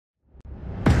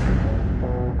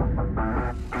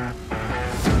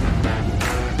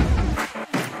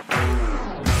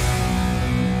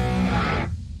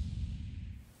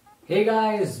Hey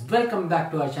guys, welcome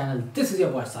back to our channel. This is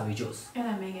your boy Savi Jose. And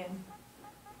I'm Megan.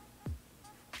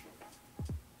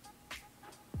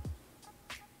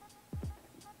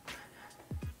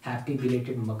 Happy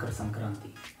belated Makar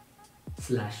Sankranti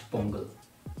 / Pongal.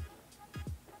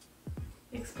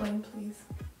 Explain, please.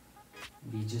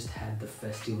 We just had the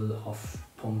festival of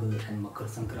Pongal and Makar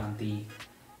Sankranti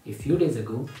a few days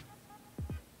ago.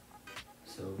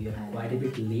 So we are quite a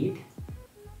bit late.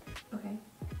 Okay.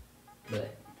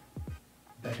 But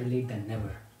better late than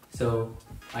never. So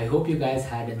I hope you guys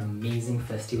had an amazing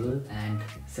festival and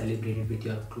celebrated with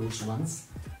your close ones.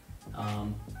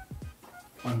 On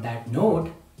that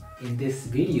note, in this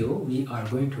video we are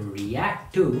going to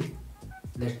react to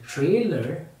the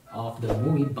trailer of the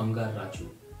movie Bangarraju.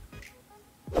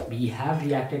 We have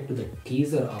reacted to the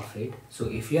teaser of it, so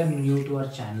if you are new to our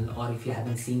channel or if you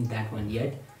haven't seen that one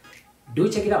yet, do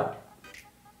check it out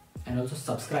and also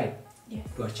subscribe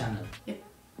to our channel. Yep.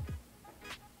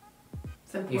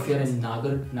 If you're a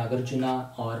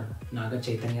Nagarjuna or Naga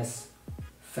Chaitanya's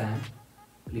fan,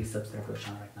 please subscribe to our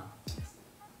channel right now.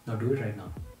 Now do it right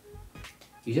now.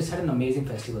 You just had an amazing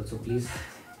festival, so please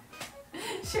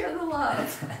share the love.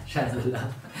 Share the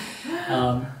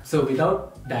love. So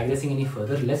without digressing any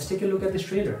further, let's take a look at this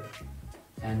trailer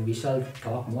and we shall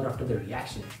talk more after the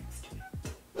reaction.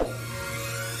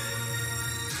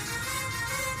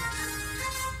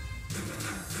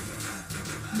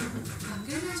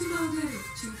 Bangarraju బావగారు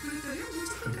చూపులతోనే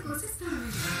ముచ్చట కోసేస్తాను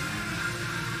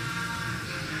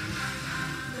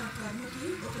నా కర్మకి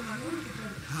ఒక మనవడు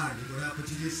పుట్టాడు హాడి కూడా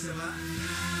అప్పచి చేసావా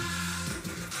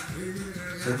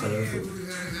So colorful.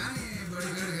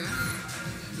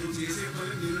 నువ్వు చేసే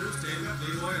పని నేను స్టైల్గా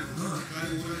ప్లే బాయ్ అనుకున్నా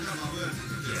కానీ ఊరంతా బాబు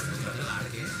చేస్తాను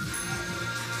ఆడకే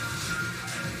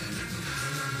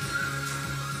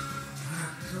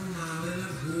అర్థం మావేళ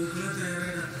గూగుల్లో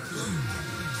తయారైనట్టు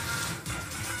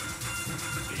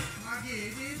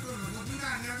మాకేది కొనుగోలుగా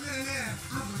అనట్లేదే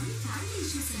అవన్నీ ఫ్యామిలీ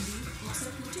ఇష్యూస్ అండి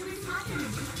ఒకసారి కూర్చోబెట్టి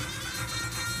మాట్లాడండి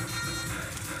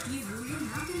ఈ ఊళ్ళో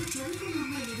నాకన్నా చదువుకున్న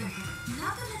అమ్మాయి లేదంట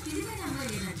నాకన్నా తెలివైన అమ్మాయి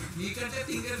లేదంట నీకంటే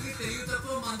తింగర్కి తెలివి తప్ప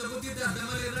మందబుద్ధి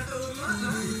అర్థమా లేదంట ఊళ్ళో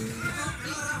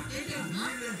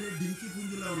ఏంటంటే డింకి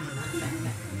పుంజులా ఉన్నాడు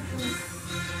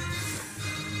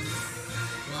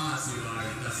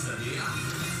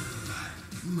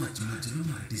మధ్య మధ్యలో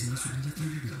మరటిసిన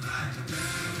సుందరతడు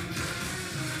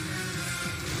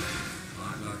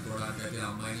మాట్లాడుకోవడానికి అయితే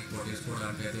అమ్మాయిని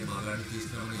కొట్టేసుకోవడానికి అయితే మగాడిని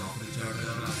తీసుకురామని ఆఫర్ ఇచ్చాడు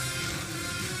కదా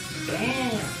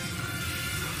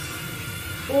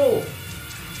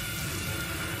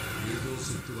ఏదో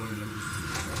శక్తివాడి నడుస్తుంది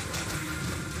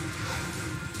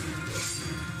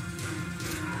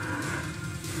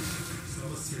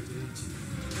సమస్య గురించి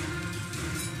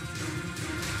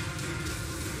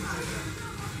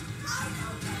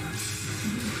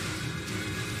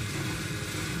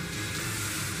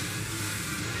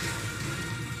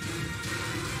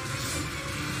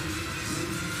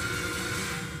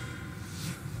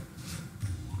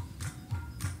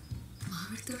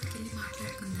మామిడి తోటకెళ్ళి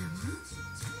మాట్లాడుకుందామా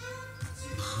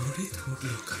మామిడి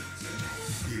తోటలో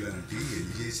ఇలాంటి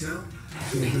ఎన్ని చేశావు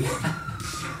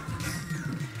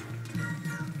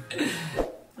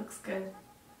Looks good.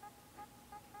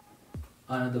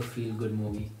 Another feel-good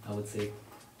movie, I would say.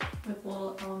 With a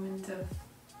little element of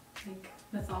like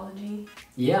mythology.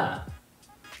 Yeah.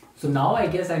 So now I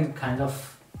guess I'm kind of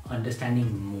understanding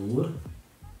more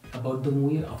about the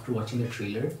movie after watching the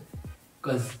trailer,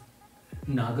 because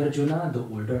Nagarjuna, the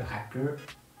older actor,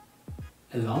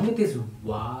 along with his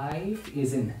wife, is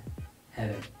in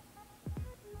heaven,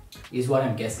 is what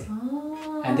I'm guessing.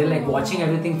 Oh. And they're like watching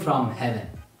everything from heaven.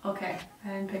 Okay, I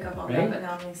didn't pick up on Right? that, but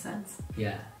now it makes sense.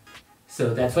 Yeah. So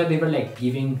that's why they were like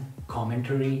giving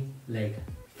commentary like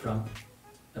from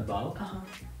above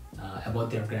about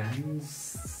their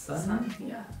grandson.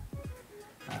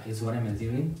 Yeah. Is what I'm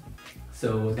assuming. So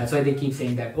that's why they keep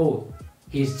saying that, oh,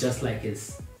 he's just like his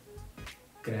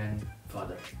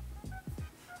grandfather.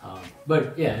 But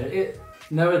yeah,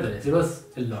 nevertheless, it was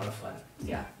a lot of fun.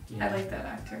 Yeah. Yeah. I like that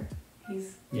actor. He's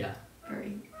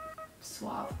very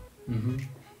suave.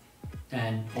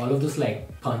 And all of those like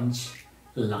punch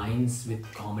lines with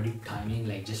comedy timing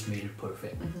like just made it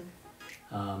perfect.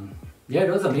 Yeah,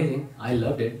 it was amazing. I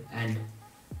loved it, and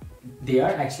they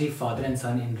are actually father and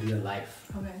son in real life.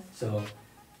 Okay. So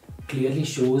clearly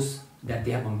shows that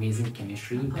they have amazing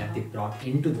chemistry that they brought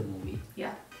into the movie.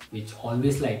 Yeah. Which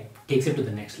always like takes it to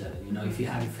the next level. You know, if you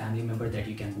have a family member that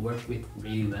you can work with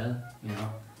really well, you know,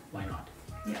 why not?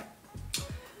 Yeah.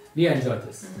 We enjoyed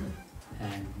this,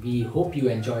 and we hope you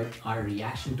enjoyed our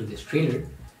reaction to this trailer.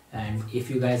 And if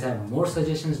you guys have more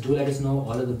suggestions, do let us know.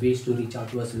 All of the ways to reach out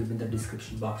to us will be in the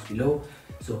description box below.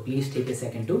 So please take a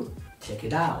second to check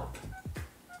it out.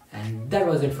 And that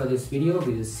was it for this video.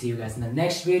 We will see you guys in the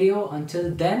next video.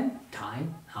 Until then,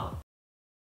 time out.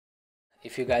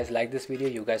 If you guys like this video,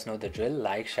 you guys know the drill.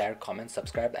 Like, share, comment,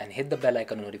 subscribe, and hit the bell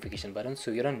icon notification button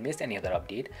so you don't miss any other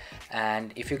update.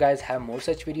 And if you guys have more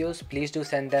such videos, please do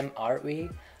send them our way.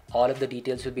 All of the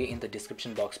details will be in the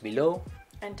description box below.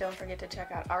 And don't forget to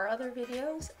check out our other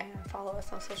videos and follow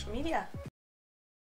us on social media.